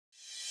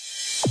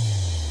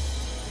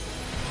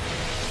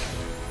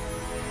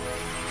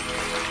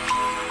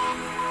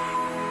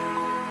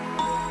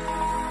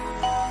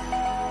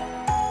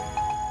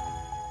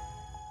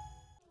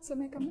Sir,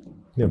 may I come in?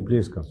 Yeah,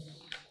 please come.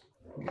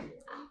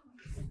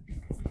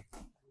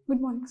 Good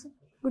morning, sir.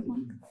 Good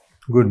morning.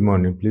 Good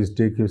morning. Please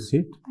take your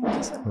seat. Thank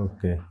you, sir.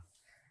 Okay.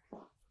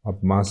 आप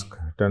mask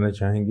हटाना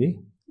चाहेंगी?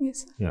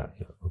 Yes, sir. Yeah.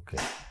 Okay.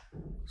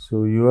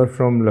 So you are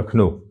from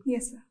Lucknow.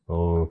 Yes, sir.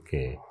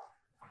 Okay.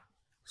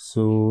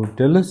 So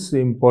tell us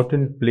the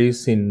important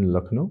place in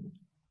Lucknow.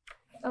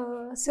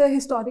 Sir,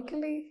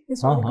 historical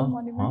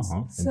monuments.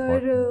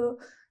 Sir,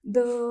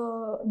 the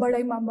Bada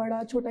Imam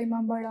Bada, Chota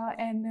Imam Bada,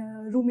 and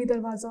Rumi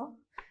Darwaza,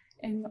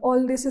 and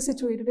all this is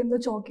situated in the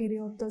Chowk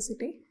area of the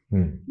city.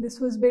 This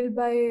was built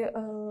by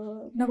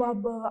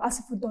Nawab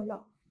Asifullah.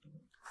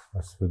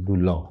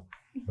 Asifullah.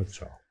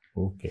 Achha.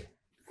 Okay.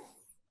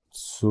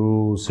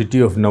 So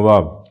city of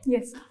Nawab.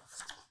 Yes.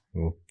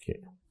 Okay.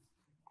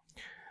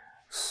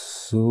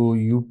 So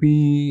UP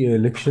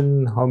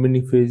election, how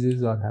many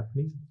phases are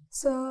happening?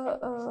 So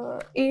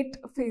 8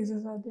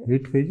 phases are there.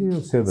 8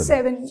 phases or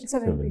 7?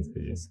 7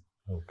 phases.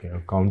 Okay.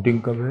 और counting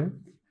कब है?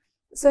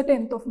 Sir,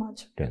 10th of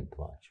March. 10th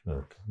March.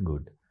 Okay.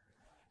 Good.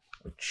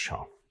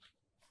 अच्छा.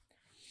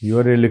 You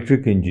are an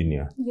electric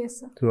engineer. Yes,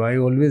 sir. So I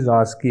always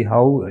ask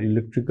how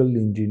electrical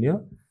engineer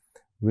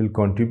will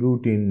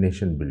contribute in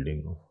nation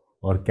building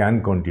or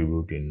can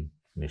contribute in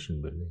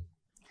nation building.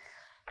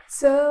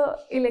 Sir,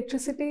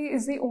 electricity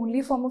is the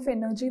only form of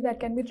energy that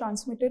can be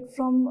transmitted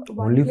from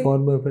one only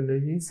form of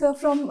energy? Sir,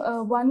 from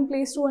one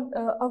place to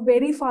a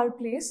very far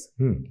place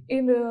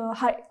in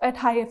at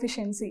high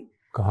efficiency.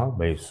 कहाँ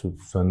भाई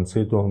सन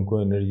से तो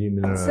हमको energy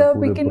मिल रहा है. Sir,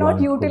 we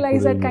cannot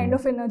utilize that kind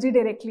of energy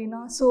directly,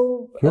 na.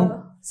 So,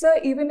 sir,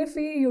 even if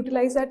we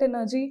utilize that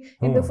energy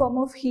in the form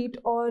of heat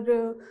or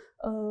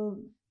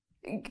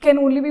can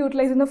only be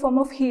utilized in the form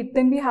of heat,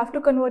 then we have to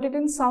convert it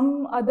in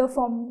some other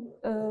form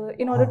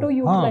in order to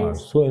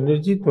utilize. So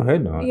energy तो है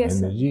ना.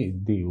 Yes, energy.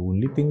 The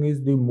only thing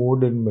is the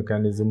mode and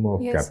mechanism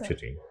of yes,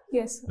 capturing. Sir.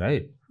 Yes. Sir.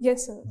 Right.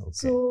 Yes, sir. Okay.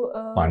 So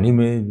पानी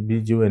में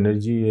भी जो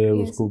energy है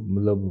yes, उसको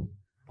मतलब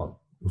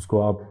उसको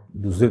आप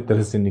दूसरे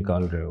तरह से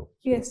निकाल रहे हो.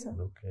 Yes, sir.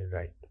 Okay.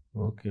 Right.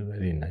 Okay.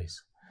 Very nice.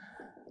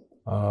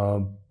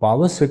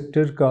 Power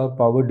sector का,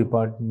 पावर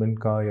डिपार्टमेंट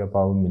का या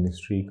पावर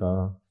मिनिस्ट्री का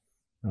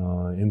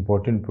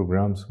इम्पोर्टेंट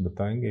प्रोग्राम्स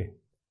बताएंगे?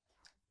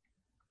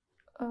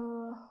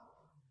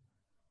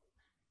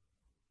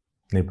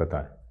 नहीं पता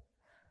है.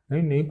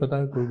 नहीं पता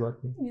है, कोई बात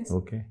नहीं. yes.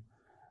 ओके.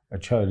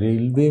 अच्छा,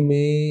 रेलवे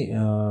में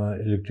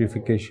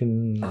इलेक्ट्रिफिकेशन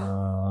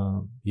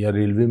या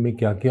रेलवे में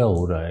क्या क्या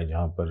हो रहा है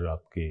जहाँ पर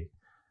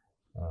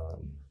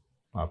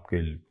आपके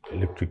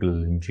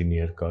इलेक्ट्रिकल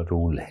इंजीनियर का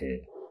रोल है?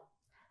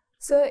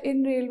 Sir,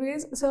 in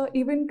railways, sir,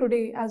 even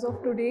today, as of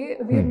today,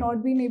 we have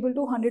not been able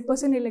to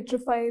 100%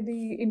 electrify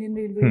the Indian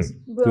railways.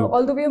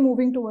 Although we are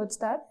moving towards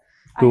that.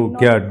 तो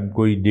क्या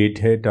कोई डेट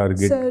है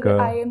टारगेट का? Sir,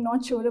 I am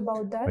not sure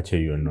about that. अच्छा,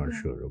 you are not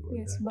sure about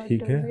yes, that. but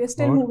ठीक है. we are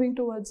still moving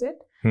towards it.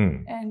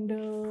 And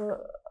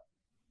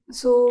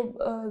so,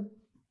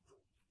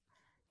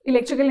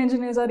 electrical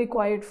engineers are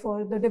required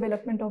for the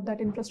development of that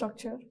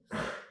infrastructure.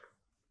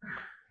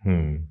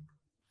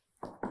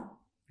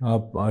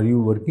 आप are you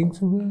working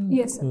somewhere?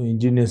 Yes, sir.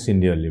 Engineers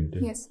India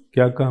limited. Yes.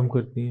 क्या काम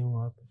करती हैं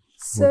वहाँ पे?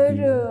 Sir,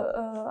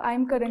 I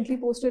am currently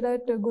posted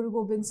at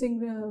Guru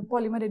B.Singh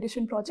Polymer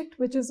Addition Project,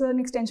 which is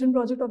an extension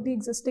project of the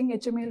existing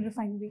HMAL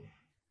refinery.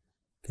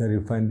 क्या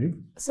refinery?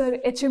 Sir,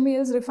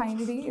 HMAL's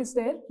refinery is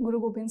there,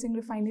 Guru Gobind Singh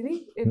refinery.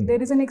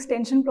 There is an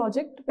extension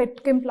project,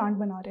 petchem plant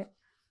बना रहे.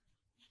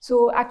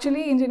 So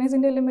actually, Engineers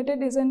India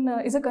Limited is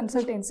a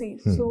consultancy.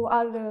 So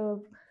our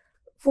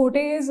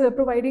forte is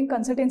providing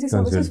consultancy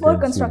services for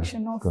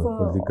construction of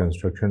for the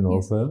construction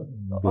yes,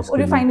 of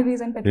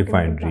refineries and petrochemical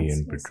refinery plants.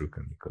 and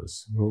petrochemicals.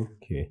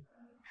 Okay.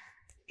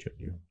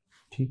 चलिए,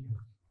 ठीक है.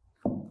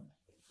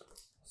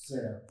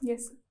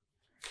 Yes.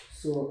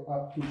 So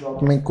आपकी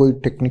job में कोई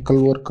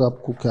technical work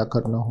आपको क्या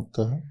करना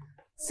होता है?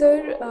 Sir,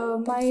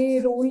 my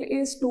role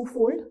is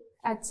twofold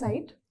at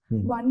site.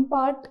 One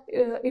part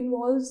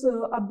involves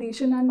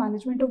updation and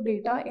management of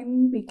data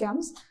in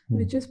PCAMS,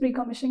 which is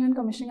pre-commissioning and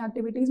commissioning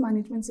activities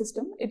management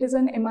system. It is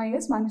an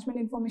MIS, Management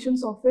Information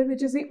Software,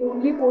 which is the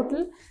only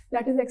portal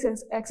that is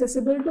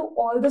accessible to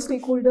all the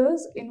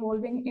stakeholders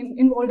involved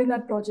in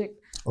that project.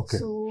 Okay.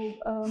 So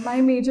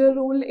my major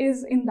role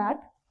is in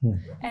that.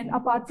 And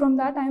apart from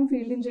that, I am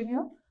field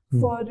engineer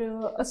for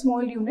a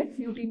small unit,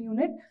 routine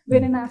unit,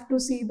 wherein I have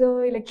to see the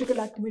electrical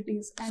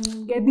activities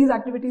and get these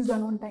activities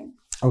done on time.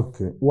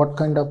 Okay. What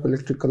kind of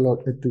electrical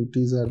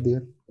activities are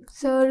there?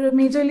 Sir,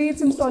 majorly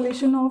it's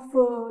installation of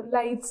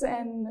lights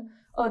and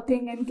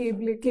earthing and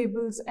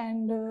cables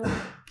and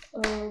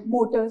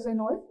motors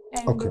and all.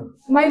 And okay.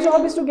 My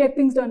job is to get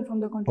things done from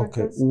the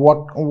contractors.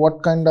 Okay.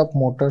 What kind of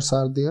motors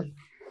are there?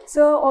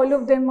 Sir, all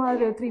of them are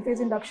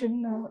 3-phase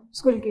induction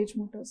squirrel cage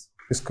motors.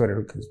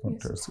 Squirrel cage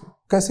motors. Yes.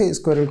 कैसे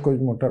squirrel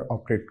cage motor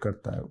operate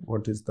करता है?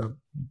 What is the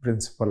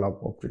principle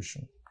of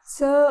operation?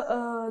 So,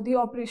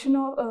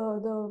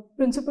 the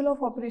principle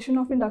of operation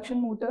of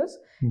induction motors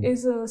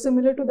is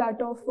similar to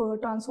that of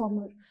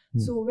transformer.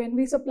 So, when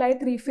we supply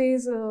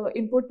three-phase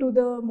input to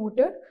the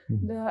motor,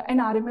 an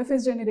RMF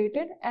is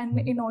generated, and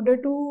in order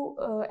to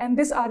and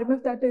this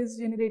RMF that is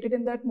generated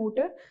in that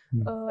motor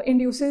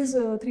induces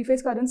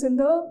three-phase currents in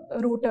the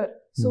rotor.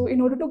 So,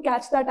 in order to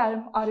catch that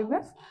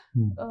RMF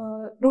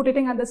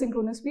rotating at the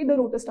synchronous speed, the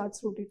rotor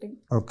starts rotating.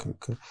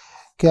 Okay.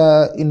 क्या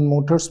इन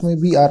Motors में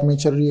भी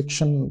armature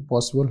reaction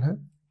possible है?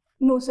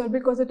 No, sir,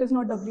 because it is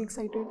not doubly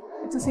excited.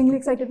 It's a singly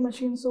excited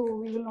machine, so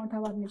we will not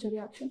have armature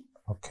reaction.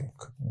 Okay,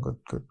 good.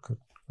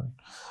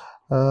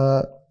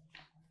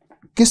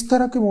 किस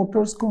तरह के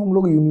Motors को हम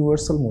लोग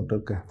यूनिवर्सल मोटर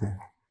कहते हैं?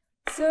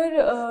 Sir,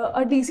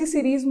 a DC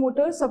series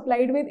motor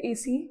supplied with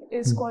AC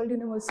is called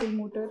universal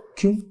motor.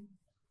 क्यों?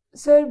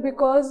 Sir,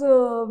 because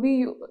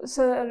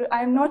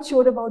I am not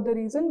sure about the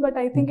reason,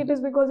 but I think it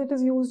is because it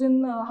is used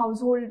in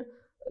household.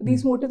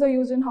 These motors are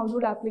used in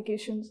household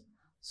applications,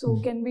 so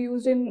can be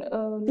used in.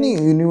 नहीं,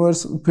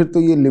 universal फिर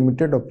तो ये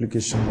limited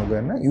application हो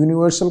गया ना.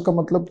 Universal का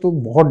मतलब तो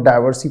बहुत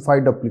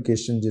डाइवर्सिफाइड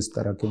एप्लीकेशन जिस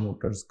तरह के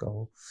मोटर्स का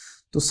हो.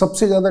 तो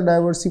सबसे ज्यादा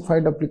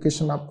डाइवर्सिफाइड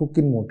एप्लीकेशन आपको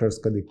किन मोटर्स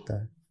का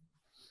दिखता है?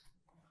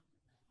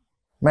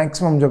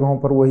 मैक्सिमम जगहों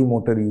पर वही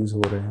मोटर यूज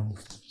हो रहे हैं.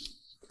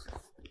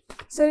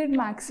 Sir, in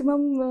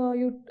maximum,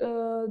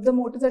 the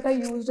motors that are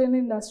used in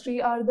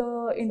industry are the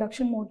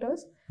induction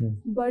motors.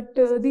 But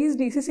these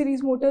DC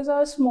series motors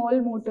are small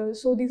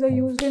motors, so these are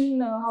used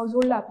in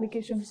household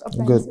applications.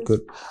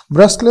 Good.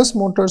 Brushless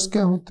motors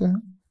क्या होते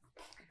हैं?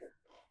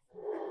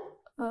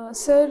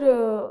 Sir,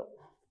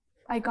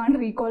 I can't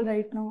recall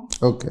right now.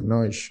 Okay,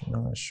 no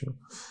issue.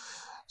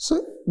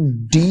 So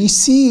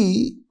DC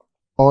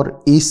और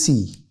AC.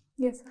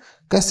 Yes.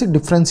 कैसे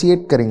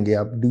differentiate करेंगे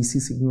आप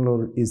DC signal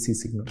और AC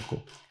signal को?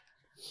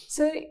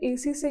 Sir,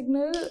 AC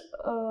signal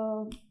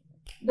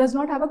does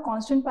not have a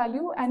constant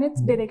value and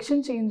its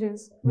direction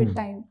changes with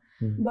time.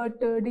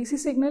 But DC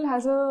signal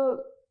has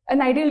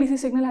an ideal DC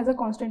signal has a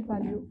constant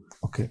value.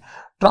 Okay.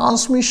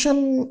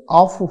 Transmission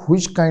of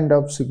which kind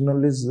of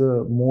signal is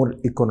more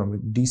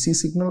economic, DC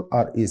signal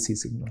or AC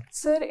signal?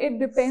 Sir, it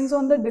depends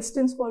on the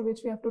distance for which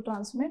we have to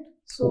transmit.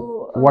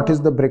 So, what is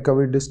the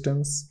breakaway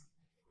distance?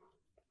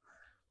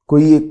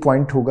 कोई एक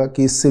point होगा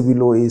कि इससे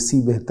below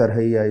AC बेहतर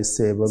है या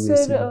इससे above AC?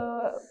 Sir,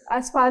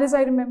 as far as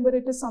I remember,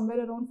 it is somewhere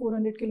around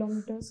 400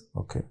 kilometers.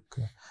 Okay.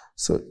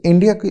 So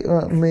India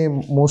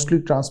में mostly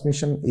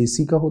transmission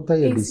AC का होता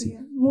है या DC?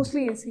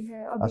 Mostly AC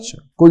है अभी. अच्छा,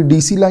 कोई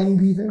DC line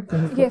भी है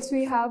कहीं पर? Yes,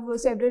 we have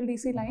several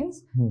DC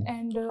lines,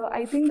 and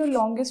I think the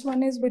longest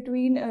one is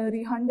between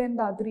Rihand and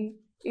Dadri,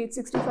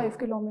 865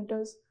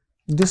 kilometers.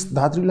 This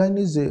Dadri line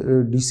is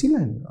DC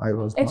line. I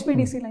was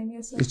HVDC line,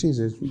 yes sir. It is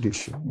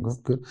HVDC.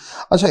 Good.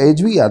 अच्छा,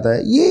 HV याद है.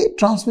 ये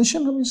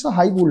transmission हमेशा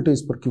high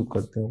voltage पर क्यों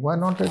करते हैं? Why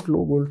not at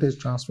low voltage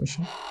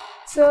transmission?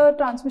 Sir,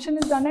 transmission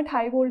is done at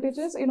high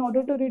voltages in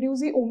order to reduce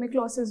the ohmic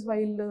losses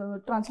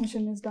while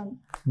transmission is done.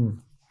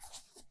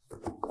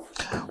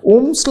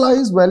 Ohm's law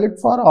is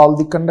valid for all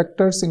the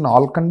conductors in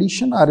all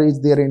condition, or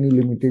is there any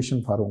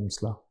limitation for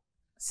Ohm's law?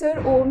 Sir,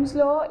 Ohm's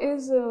law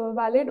is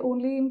valid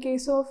only in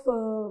case of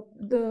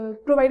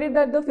provided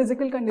that the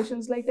physical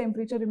conditions like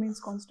temperature remains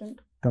constant.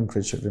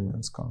 Temperature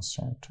remains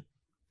constant.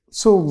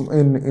 So,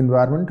 in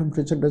environment,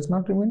 temperature does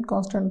not remain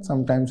constant.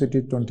 Sometimes it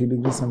is 20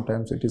 degrees,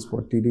 sometimes it is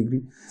 40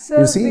 degrees.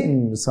 Sir, you see,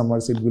 in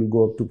summers it will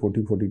go up to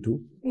 40, 42.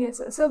 Yes,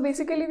 sir. So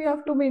basically we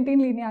have to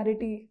maintain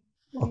linearity.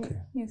 Okay.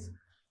 Yes.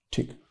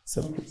 ठीक,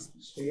 sir, please.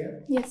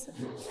 Yes, sir.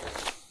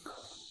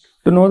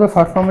 To know the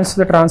performance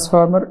of the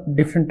transformer,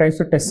 different types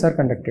of tests are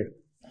conducted.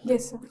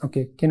 Yes, sir.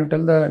 Okay, can you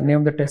tell the name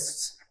of the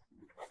tests?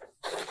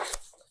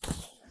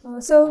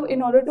 So,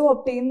 in order to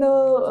obtain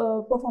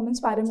the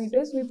performance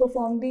parameters, we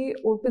perform the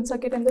open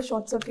circuit and the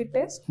short circuit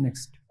test.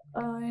 Next.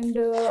 And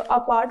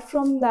apart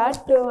from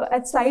that,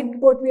 at site,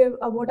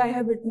 what I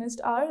have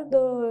witnessed are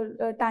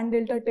the tan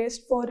delta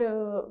test for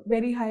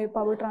very high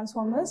power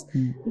transformers.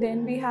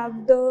 Then we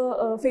have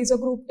the phasor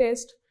group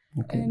test.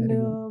 Okay,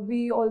 and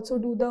we also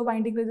do the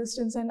winding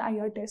resistance and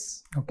IR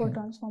tests for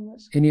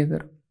transformers. Any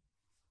other?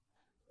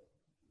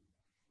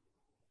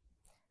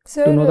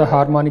 Sir, to know the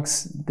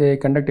harmonics, they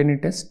conduct any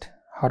test?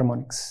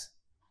 Harmonics.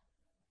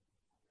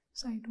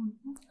 So I don't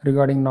know.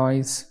 Regarding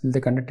noise, will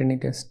they conduct any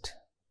test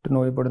to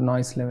know about the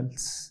noise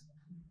levels?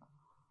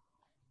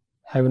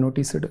 Have you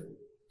noticed it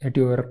at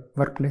your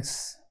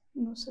workplace?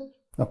 No, sir.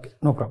 Okay,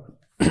 no problem.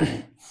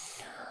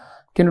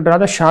 Can you draw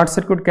the short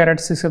circuit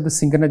characteristics of the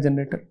synchronous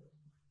generator?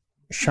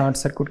 Short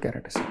circuit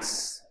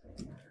characteristics.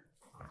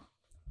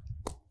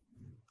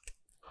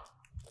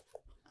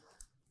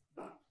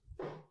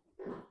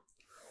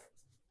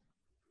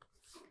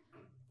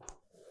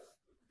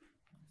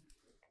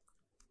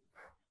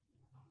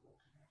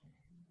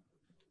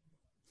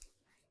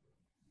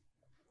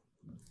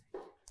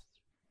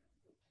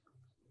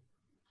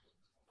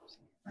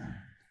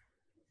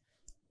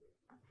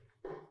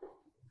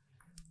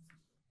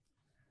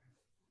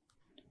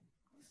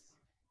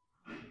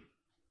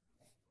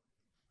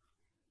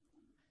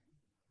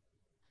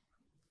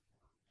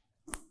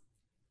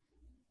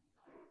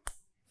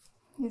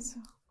 Yes,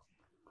 sir.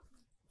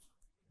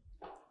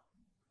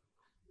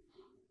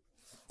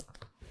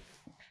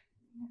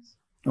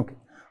 Okay.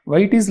 Why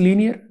it is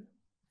linear?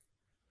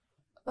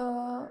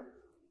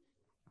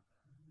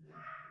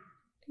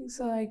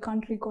 So I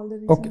can't recall the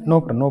reason. Okay,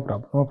 no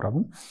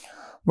problem.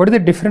 What is the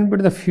difference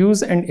between the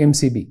fuse and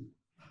MCB?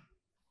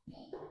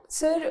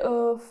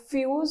 Sir,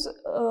 fuse,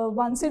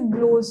 once it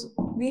blows,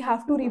 we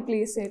have to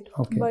replace it.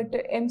 Okay. But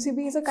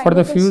MCB is a kind For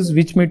the of fuse,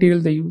 which material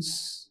they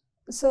use?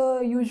 So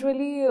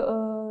usually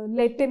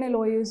lead tin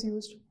alloy is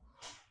used.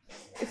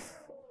 If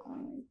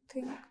I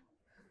think.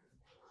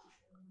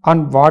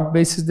 On what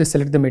basis they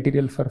select the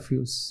material for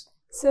fuse?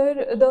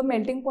 Sir, the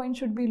melting point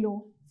should be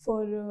low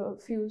for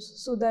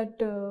fuse, so that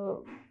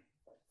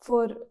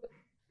for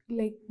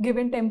like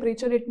given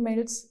temperature it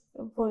melts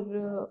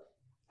for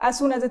as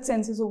soon as it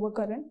senses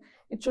overcurrent,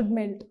 it should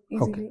melt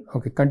easily.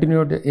 Okay. Continue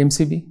with the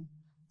MCB.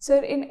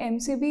 Sir, in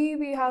MCB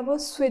we have a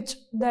switch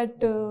that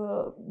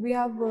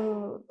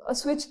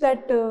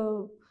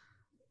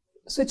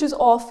switches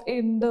off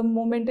in the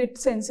moment it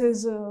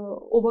senses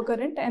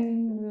overcurrent,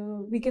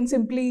 and we can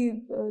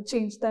simply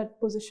change that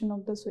position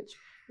of the switch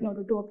in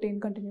order to obtain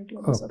continuity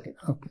of the circuit.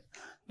 Okay.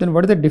 Then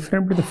what is the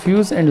difference between the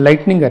fuse and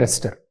lightning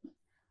arrestor?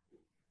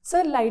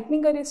 Sir,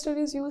 lightning arrestor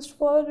is used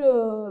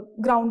for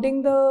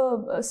grounding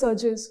the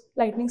surges,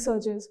 lightning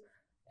surges.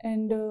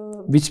 And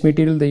which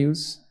material they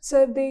use?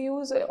 Sir, they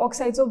use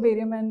oxides of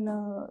barium and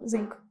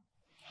zinc.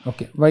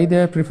 Okay. Why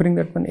they are preferring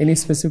that one? Any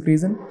specific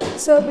reason?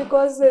 Sir,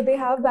 because they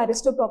have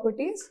varistor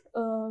properties,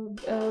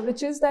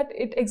 which is that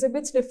it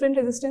exhibits different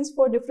resistance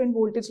for different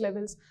voltage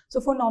levels.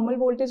 So for normal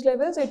voltage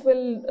levels, it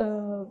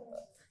will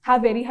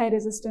have very high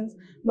resistance,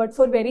 but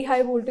for very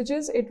high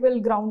voltages, it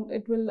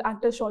will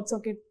act as short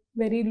circuit,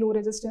 very low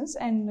resistance,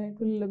 and it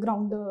will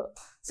ground the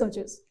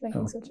surges,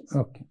 lightning surges.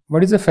 Okay.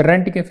 What is the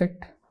Ferranti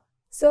effect?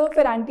 So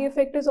Ferranti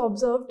effect is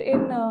observed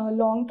in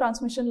long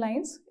transmission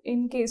lines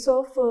in case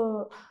of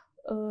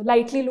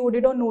lightly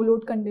loaded or no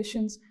load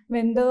conditions,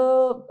 when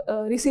the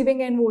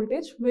receiving end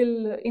voltage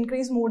will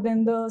increase more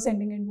than the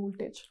sending end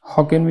voltage.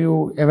 How can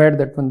you avoid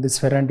that one, this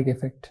Ferranti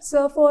effect?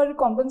 So for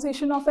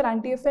compensation of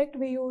Ferranti effect,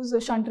 we use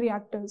shunt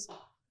reactors.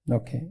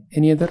 Okay.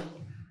 Any other?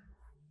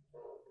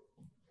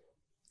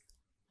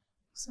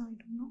 So I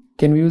don't know.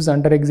 Can we use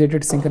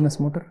under-excited synchronous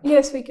motor?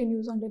 Yes, we can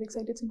use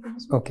under-excited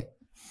synchronous motor.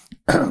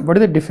 Okay. What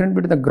is the difference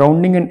between the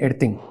grounding and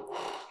earthing?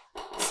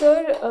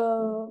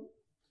 Sir,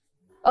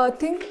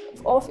 earthing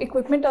of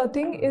equipment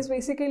earthing is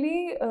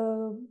basically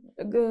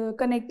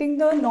connecting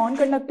the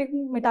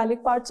non-conducting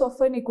metallic parts of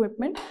an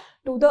equipment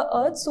to the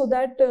earth, so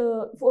that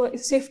for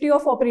safety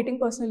of operating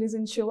personnel is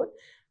ensured.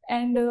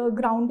 And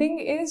grounding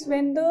is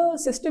when the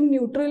system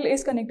neutral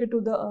is connected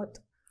to the earth.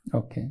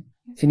 Okay.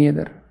 Any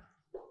other?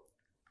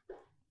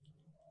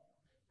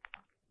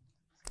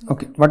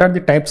 Okay. What are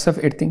the types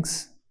of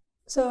earthings?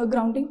 So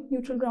grounding,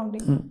 neutral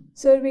grounding.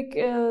 So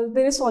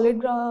there is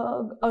solid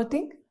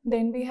earthing.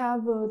 Then we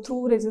have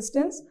through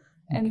resistance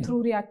and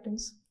through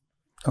reactance.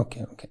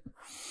 Okay.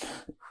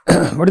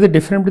 What is the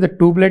difference between the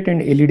tube light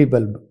and LED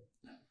bulb?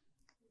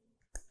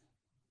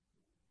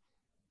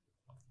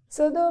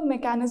 So the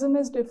mechanism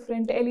is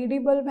different.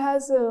 LED bulb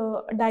has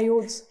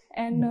diodes,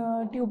 and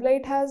tube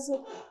light has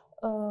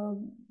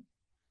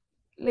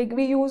like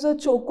we use a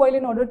choke coil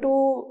in order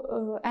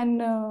to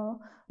and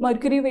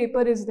mercury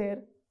vapor is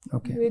there.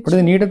 Okay. What is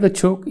the need of the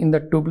choke in the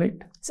tube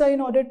light? So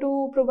in order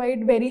to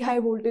provide very high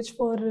voltage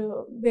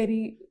for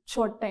very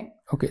short time.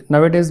 Okay.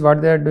 Nowadays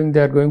what they are doing, they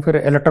are going for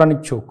an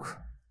electronic choke.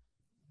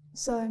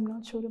 So I'm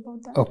not sure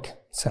about that. Okay,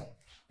 sir.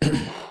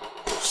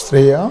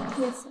 Shreya?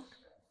 Yes, sir.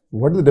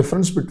 What is the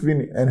difference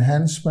between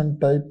enhancement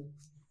type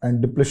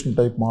and depletion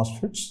type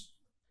MOSFETs?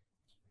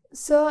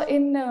 So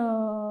in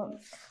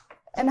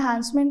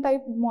enhancement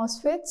type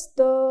MOSFETs,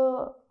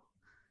 the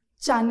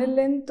channel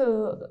length,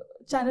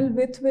 channel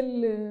width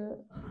will,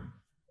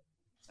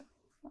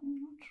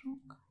 I'm not wrong.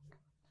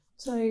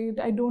 Sorry,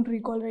 I don't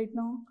recall right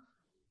now.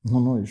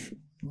 No issue.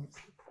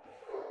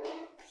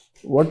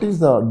 What is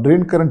the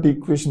drain current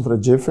equation for a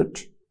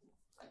JFET?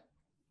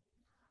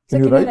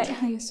 Can you write?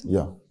 Yes, sir.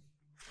 Yeah.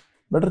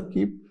 Better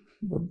keep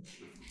the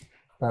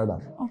pad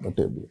on the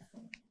table.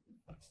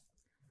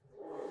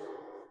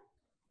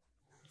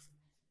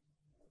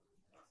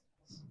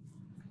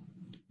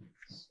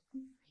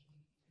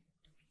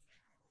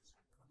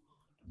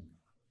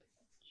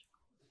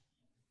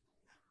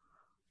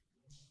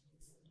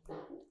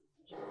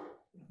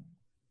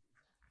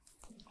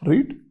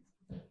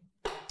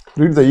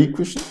 Read the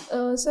equation.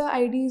 So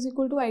ID is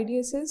equal to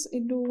IDSS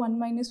into 1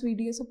 minus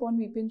VDS upon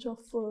V pinch of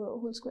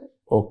whole square.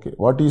 Okay.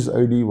 What is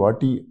ID?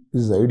 What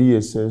is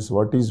IDSS?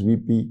 What is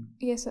VP?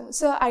 Yes, sir.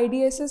 So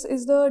IDSS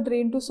is the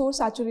drain to source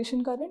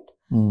saturation current.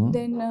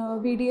 Then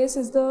VDS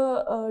is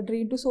the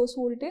drain to source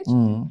voltage.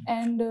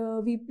 And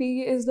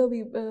VP is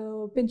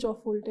the pinch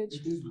off voltage.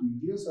 It is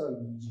VDS or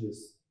VGS?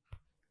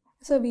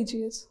 So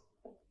VGS.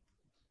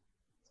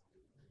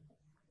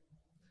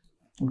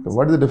 Okay.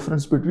 What is the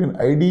difference between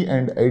ID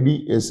and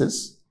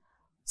IDSS?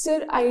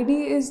 Sir, ID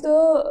is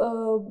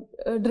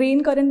the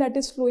drain current that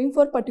is flowing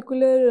for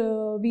particular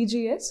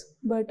VGS,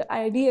 but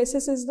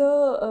IDSS is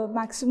the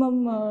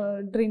maximum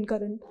drain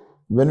current.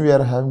 When we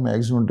are having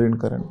maximum drain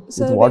current,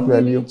 Sir, with what when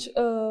value? we reach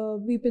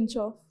V pinch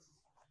off.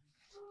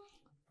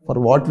 For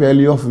what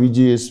value of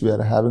VGS we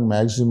are having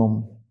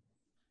maximum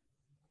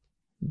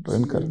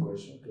drain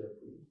current?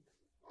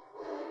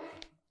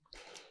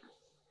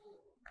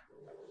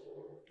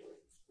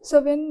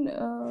 So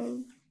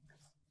when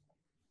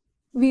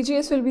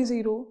VGS will be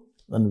 0.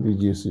 When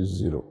VGS is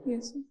 0.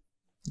 Yes, sir.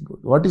 Good.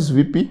 What is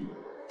VP?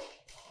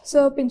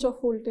 Sir, pinch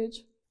off voltage.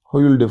 How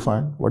you will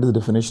define? What is the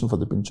definition for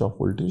the pinch off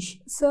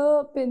voltage?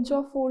 Sir, pinch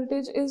off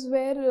voltage is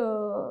where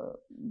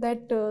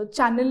that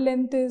channel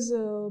length is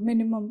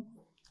minimum.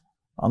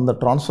 On the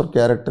transfer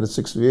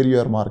characteristics, where you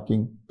are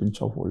marking pinch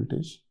off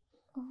voltage?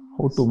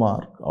 How to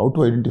mark? How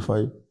to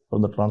identify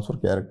from the transfer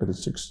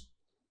characteristics?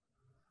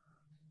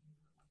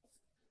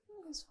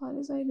 As far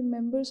as I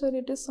remember, sir,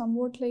 it is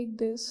somewhat like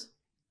this.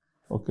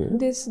 Okay.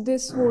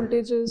 This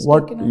voltage is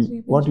What taken as V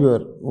pinch what off. your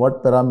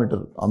what parameter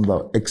on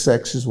the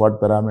x-axis? What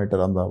parameter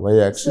on the So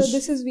y-axis?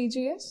 this is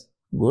VGS.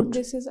 Good.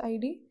 This is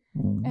ID.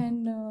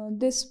 And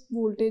this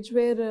voltage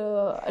where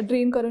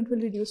drain current will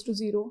reduce to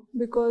 0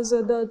 because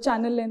the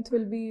channel length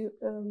will be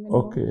minimum.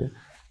 Okay.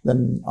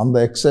 Then on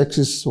the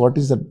x-axis, what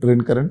is the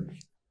drain current?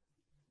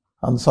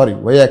 On sorry,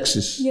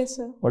 y-axis. Yes,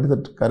 sir. What is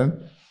that current?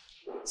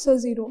 So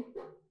 0.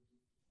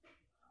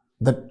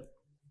 That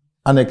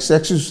on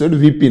x-axis you said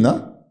VP,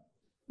 na?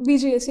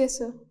 VGS, yes,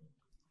 sir.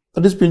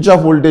 That is pinch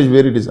off voltage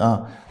where it is.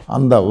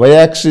 On the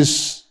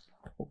y-axis,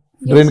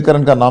 drain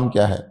current का नाम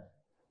क्या है?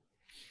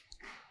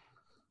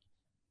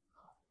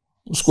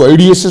 उसको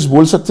IDSS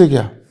बोल सकते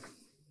क्या?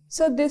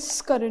 So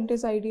this current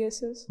is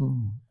IDSS.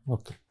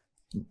 Okay,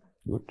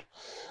 good.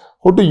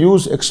 How to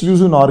use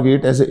exclusive NOR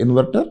gate as an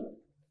inverter?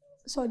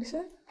 Sorry,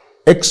 sir.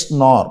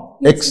 X-NOR,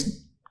 Yes,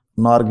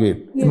 X-NOR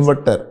gate, Yes.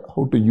 inverter.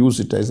 How to use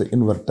it as an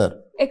inverter?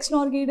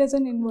 XNOR gate as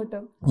an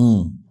inverter.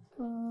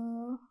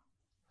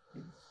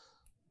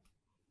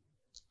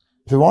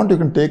 If you want, you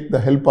can take the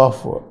help of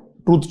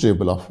truth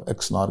table of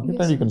X-NOR gate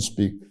Yes. and you can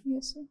speak.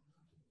 Yes, sir.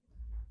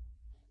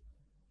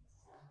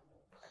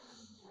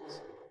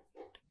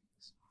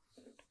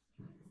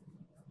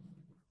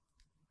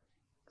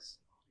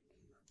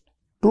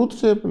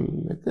 Truth table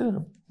लेके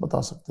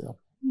बता सकते हैं आप.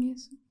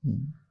 Yes, sir.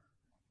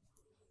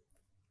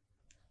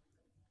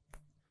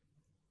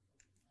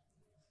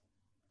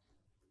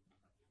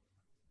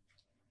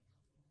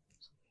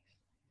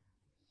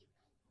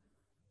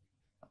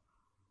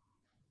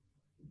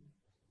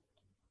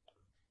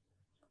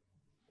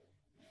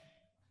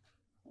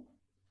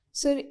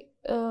 Sir,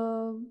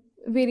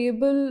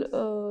 variable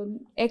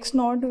X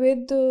naught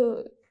with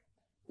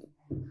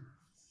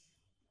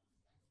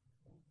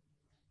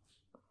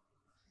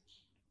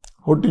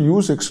How to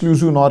use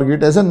exclusive NOR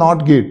gate as a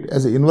NOT gate,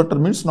 as an inverter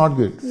means NOT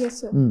gate.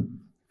 yes, sir.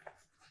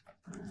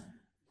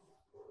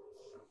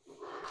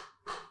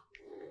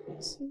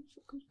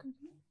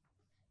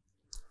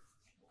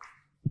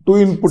 Two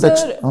input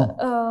X. Sir,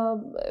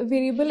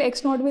 variable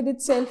X naught with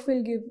itself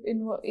will give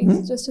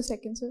just a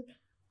second, sir.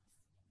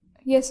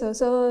 Yes, sir.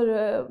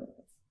 Sir,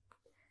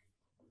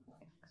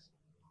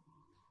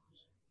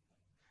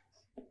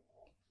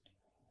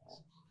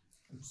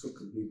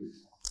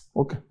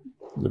 Okay,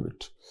 leave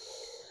it.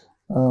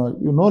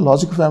 You know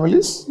logic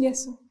families?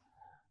 yes, sir.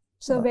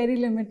 So very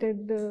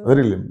limited.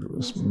 Very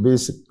limited,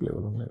 basic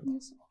level only.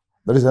 Yes, sir.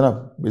 That is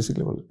enough, basic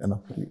level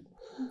enough for you.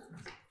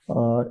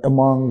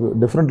 Among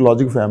different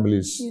logic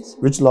families, Yes, sir.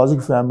 which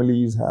logic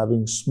family is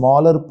having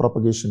smaller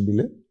propagation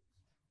delay?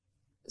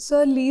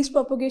 Sir, least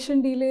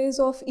propagation delays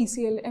of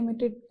ECL,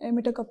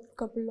 emitter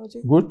coupled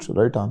logic. Good,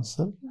 right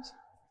answer.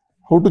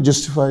 How to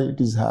justify it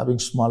is having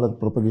smaller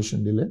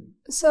propagation delay?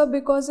 Sir,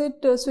 because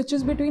it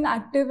switches between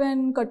active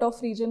and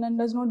cutoff region and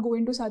does not go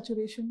into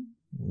saturation.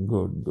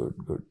 Good, good,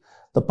 good.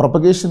 The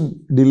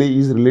propagation delay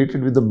is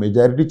related with the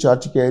majority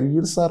charge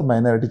carriers or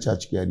minority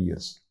charge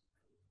carriers?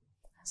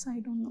 So I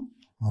don't know.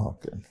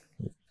 Okay.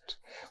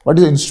 What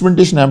is the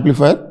instrumentation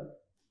amplifier?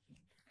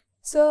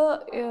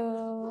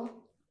 Sir,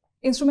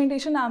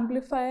 instrumentation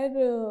amplifier,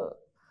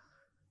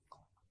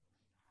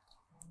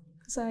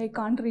 so I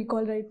can't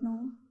recall right now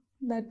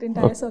that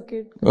entire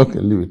circuit. Okay,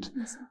 leave it.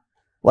 Yes, sir.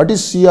 What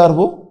is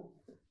CRO?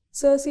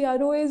 Sir,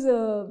 CRO is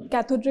a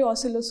cathode ray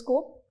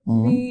oscilloscope.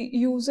 We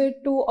use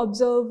it to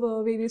observe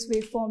various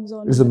waveforms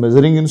on. It's a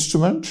measuring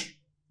instrument.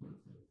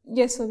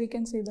 Yes, sir, we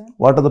can say that.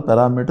 What are the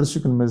parameters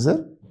you can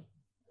measure?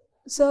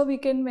 Sir, we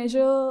can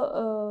measure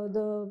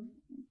the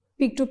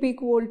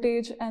peak-to-peak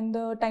voltage and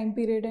the time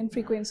period and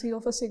frequency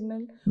of a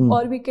signal,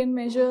 or we can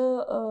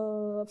measure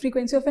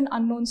frequency of an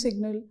unknown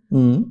signal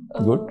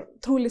Good.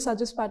 through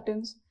Lissajous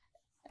patterns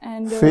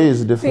and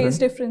Phase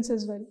difference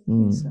as well.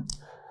 Yes, sir.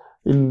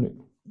 In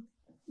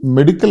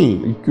medical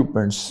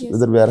equipments, Yes.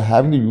 whether we are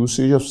having the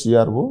usage of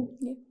CRO,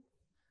 Yeah.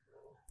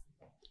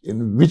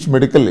 in which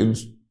medical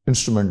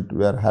instrument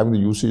we are having the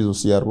usage of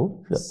CRO?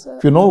 Yeah. Sir.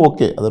 If you know,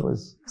 okay.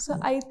 Otherwise, So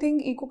I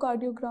think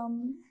echocardiogram.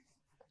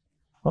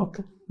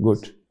 okay.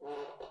 Good.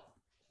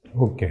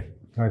 Okay.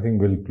 I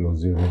think we'll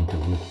close your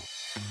interview.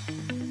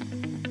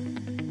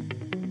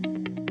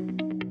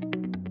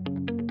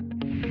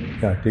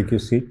 Yeah, take your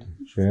seat,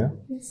 Shreya.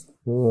 Yes.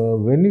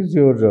 When is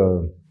your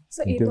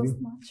So 8th interview?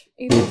 of March.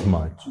 8th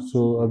March.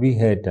 So अभी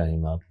है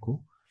time आपको,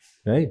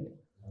 right?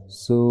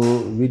 So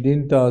we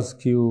didn't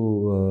ask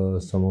you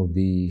some of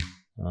the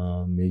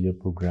major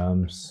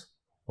programs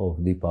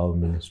of the Power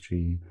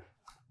Ministry,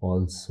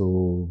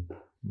 also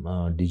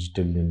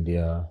Digital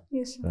India,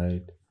 Yes, sir.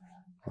 right?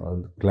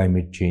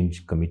 Climate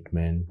change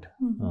commitment,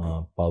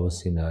 power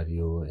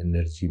scenario,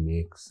 energy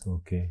mix,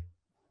 okay.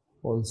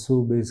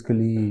 Also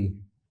basically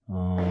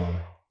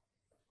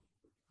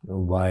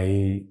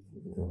why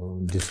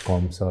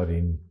discoms are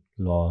in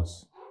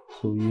loss.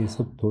 So ये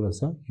सब थोड़ा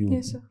सा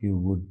Yes, sir. you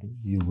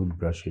would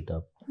brush it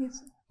up. Yes,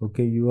 sir.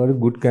 Okay, you are a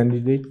good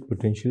candidate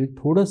potentially.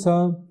 थोड़ा सा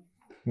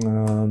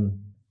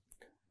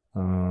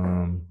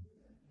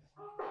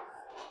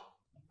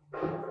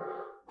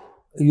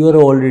you are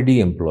already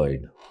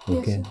employed.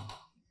 Okay. Yes, sir.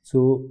 So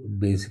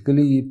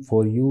basically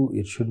for you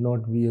it should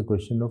not be a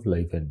question of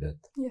life and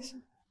death. Yes, sir.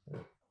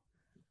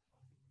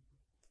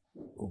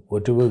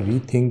 Whatever we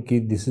think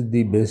this is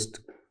the best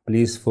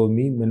place for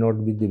me may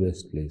not be the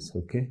best place.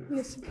 Okay.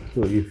 Yes, sir.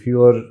 So if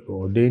you are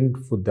ordained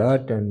for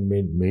that and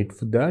made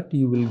for that,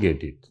 you will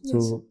get it. Yes.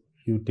 So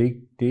you take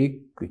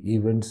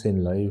events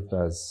in life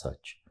as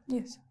such.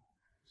 Yes, sir.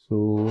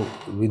 So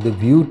with a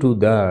view to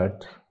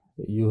that,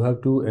 you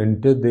have to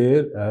enter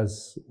there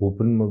as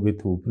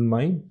with open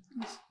mind.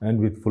 Yes. And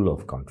with full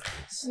of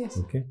confidence. Yes.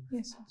 Okay.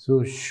 Yes, sir.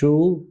 So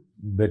show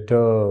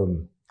better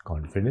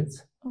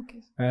confidence.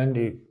 Okay.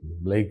 And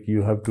like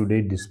you have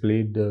today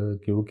displayed,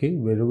 okay,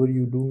 wherever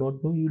you do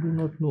not know, you do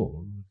not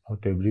know.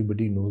 Not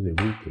everybody knows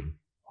everything.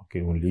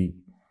 Okay, only.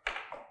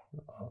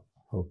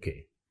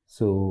 Okay.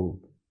 So,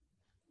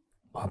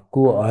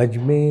 आपको आज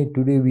में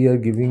today we are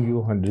giving you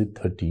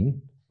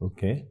 113.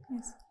 Okay.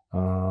 Yes.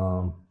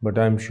 But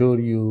I'm sure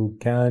you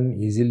can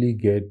easily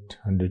get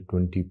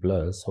 120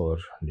 plus or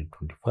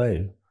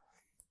 125.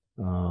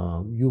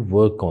 You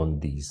work on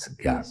these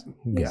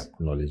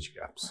knowledge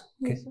gaps.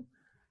 Okay. Yes, sir.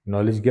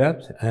 Knowledge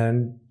gaps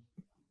and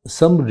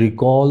some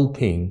recall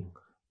thing,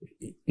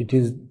 it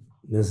is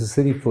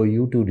necessary for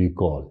you to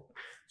recall.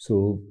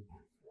 So,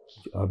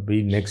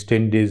 next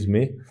 10 days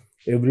may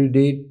every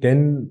day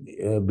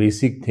 10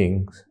 basic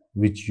things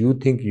which you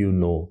think you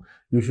know,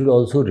 you should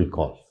also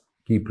recall.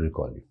 Keep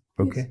recalling.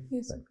 Okay.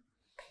 Yes, sir.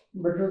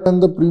 Better than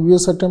the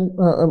previous attempt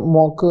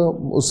mock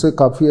उससे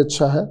काफ़ी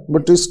अच्छा है,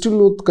 but still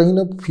कहीं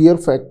ना fear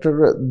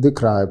factor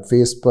दिख रहा है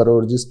face पर,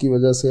 और जिसकी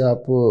वजह से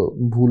आप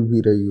भूल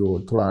भी रही हो,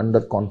 थोड़ा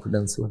अंडर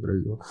कॉन्फिडेंस लग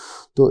रही हो,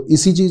 तो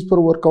इसी चीज़ पर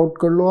वर्कआउट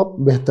कर लो आप,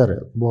 बेहतर है,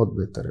 बहुत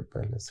बेहतर है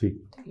पहले से.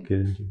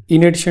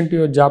 In addition to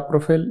your job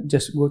profile,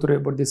 just go through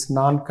about this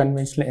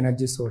non-conventional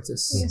energy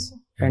sources. Yes, sir.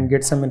 And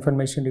get some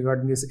information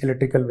regarding this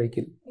electrical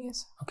vehicle. Yes,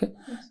 sir. Okay.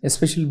 Yes.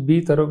 Especially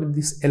be thorough with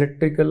this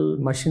electrical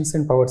machines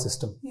and power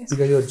system. Yes.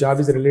 Because your job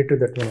is related to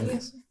that one.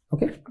 Yes, sir.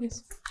 Okay. Yes.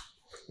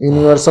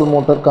 Universal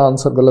motor का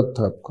answer गलत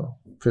था आपका,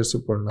 फिर से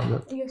पढ़ना था.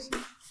 Yes,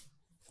 sir.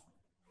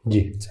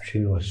 Ji,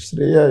 Srinivas.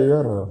 Shreya, you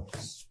are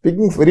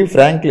speaking very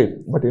frankly,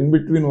 but in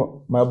between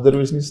my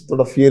observation is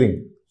थोड़ा fearing.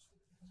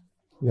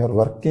 You are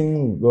working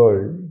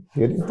girl,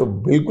 fearing तो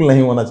बिल्कुल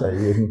नहीं होना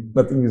चाहिए.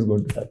 Nothing is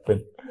going to happen.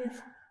 Yes.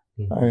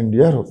 And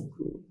you are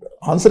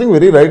answering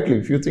very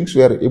rightly. Few things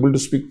you are able to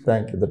speak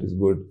frankly. That is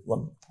good.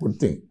 One good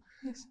thing.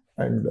 Yes.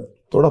 And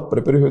थोड़ा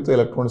prepare हुए तो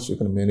electronics you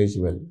can manage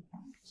well.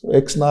 So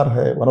XNAR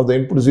है, one of the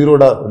input 0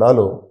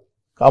 डालो,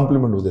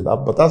 compliment हो जाता.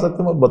 आप बता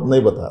सकते हो, मैं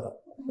नहीं बता रहा.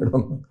 I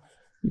don't know.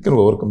 You can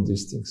overcome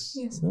these things.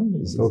 Yes.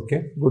 Yeah,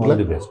 Okay. Good All luck.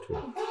 the best.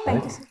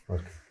 Thank you, sir.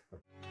 Okay.